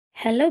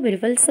Hello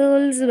beautiful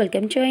souls,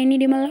 welcome to any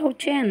Dimal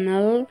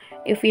channel.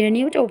 If you are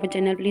new to our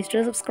channel, please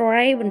do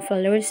subscribe and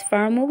follow us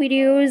for more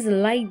videos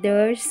like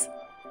this.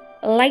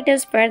 Light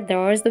as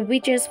feathers, the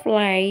witches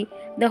fly,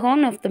 the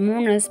horn of the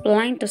moon is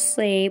blind to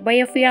see, by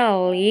a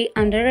fairy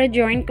under a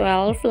joint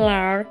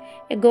flower,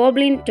 a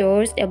goblin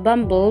toast, a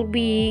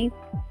bumblebee.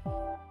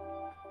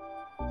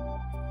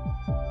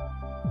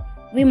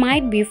 We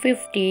might be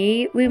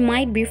 50, we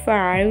might be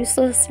 5,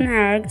 so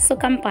snug, so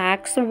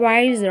compact, so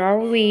wise are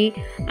we.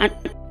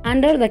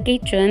 Under the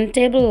kitchen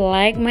table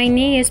like my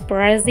knee is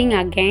pressing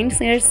against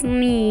his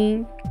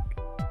knee.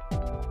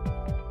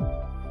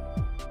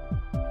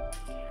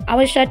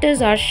 Our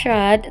shutters are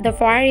shut, the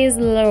fire is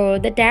low,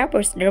 the tap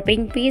is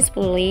dripping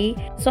peacefully.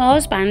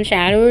 Saucepan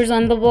shadows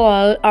on the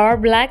wall are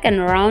black and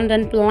round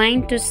and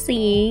blind to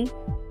see.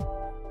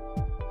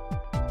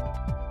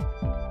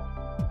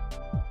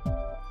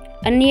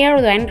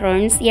 Near the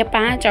entrance, a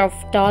patch of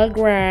tall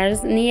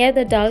grass. Near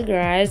the tall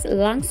grass,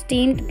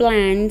 long-stemmed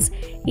plants,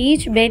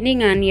 each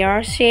bending on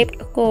a shaped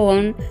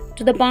cone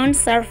to the pond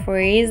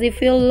surface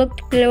if you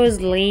looked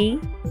closely.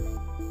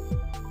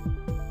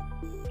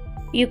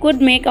 You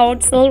could make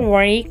out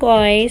silvery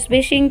koi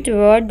swishing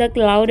toward the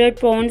clouded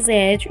pond's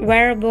edge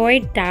where a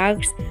boy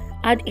tugs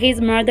at his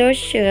mother's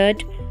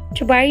shirt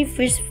to buy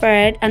fish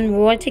fed and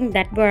watching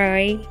that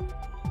boy.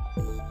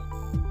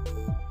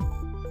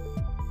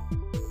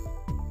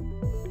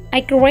 I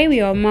crave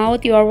your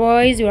mouth, your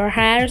voice, your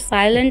hair,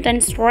 silent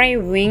and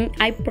striving.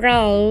 I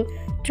prowl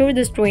through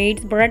the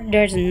streets, but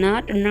does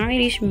not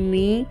nourish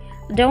me.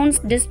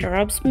 Don't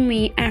disturb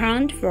me. I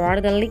hunt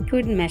for the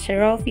liquid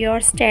measure of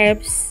your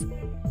steps.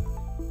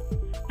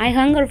 I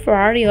hunger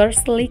for your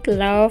sleek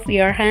love,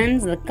 your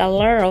hands the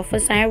color of a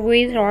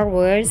sideways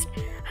harvest.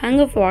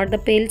 Hunger for the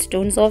pale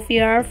stones of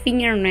your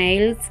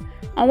fingernails.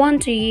 I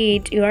want to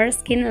eat your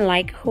skin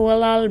like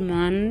whole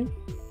almond.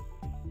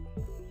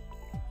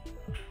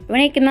 When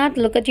I cannot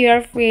look at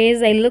your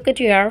face, I look at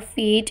your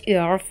feet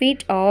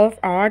of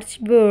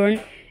arched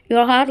bone,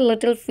 your hard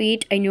little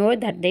feet. I know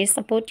that they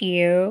support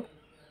you.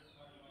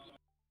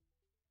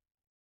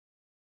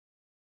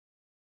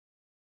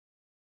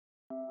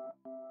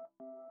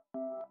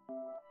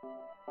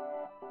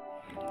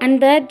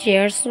 And that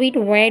your sweet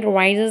weight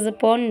rises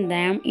upon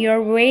them,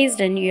 your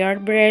waist and your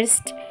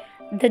breast,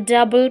 the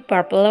double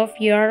purple of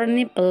your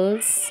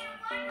nipples.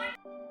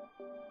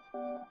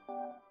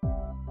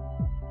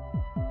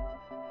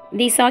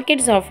 The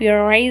sockets of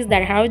your eyes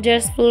that have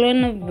just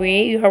flown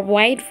away, your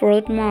white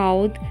fruit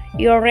mouth,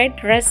 your red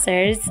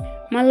dresses,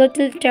 my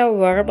little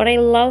tower, but I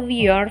love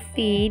your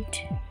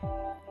feet.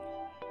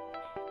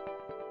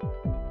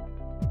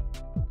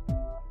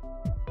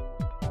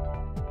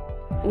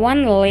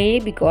 Only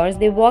because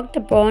they walked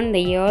upon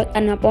the earth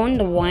and upon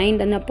the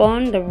wind and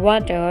upon the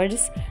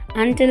waters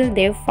until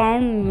they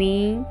found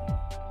me.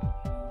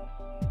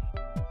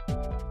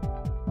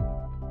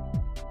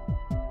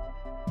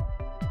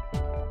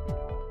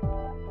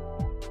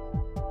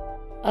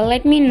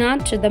 Let me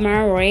not to the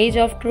marriage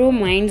of true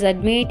minds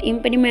admit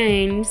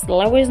impediments.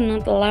 Love is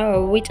not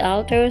love which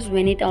alters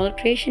when it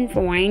alteration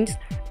finds,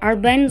 or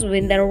bends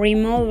with the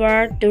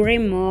remover to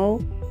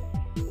remove.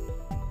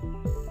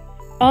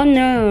 Oh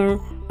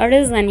no, it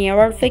is an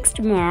ever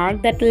fixed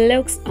mark that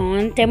looks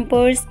on,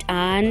 tempers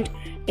and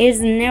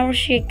is never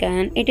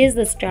shaken. It is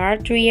the star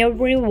to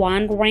every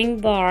wandering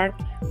bark,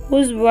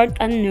 whose worth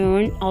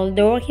unknown,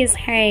 although his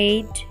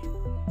hate.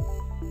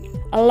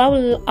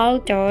 Love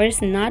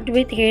alters not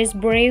with his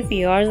brave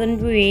years and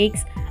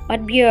weeks,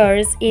 but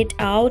bears it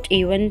out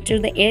even to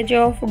the edge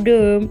of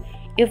doom.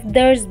 If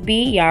there's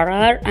be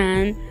error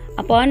and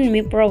upon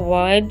me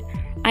provide,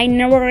 I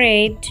never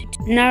hate,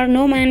 nor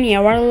no man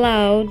ever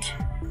loved.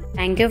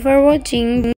 Thank you for watching.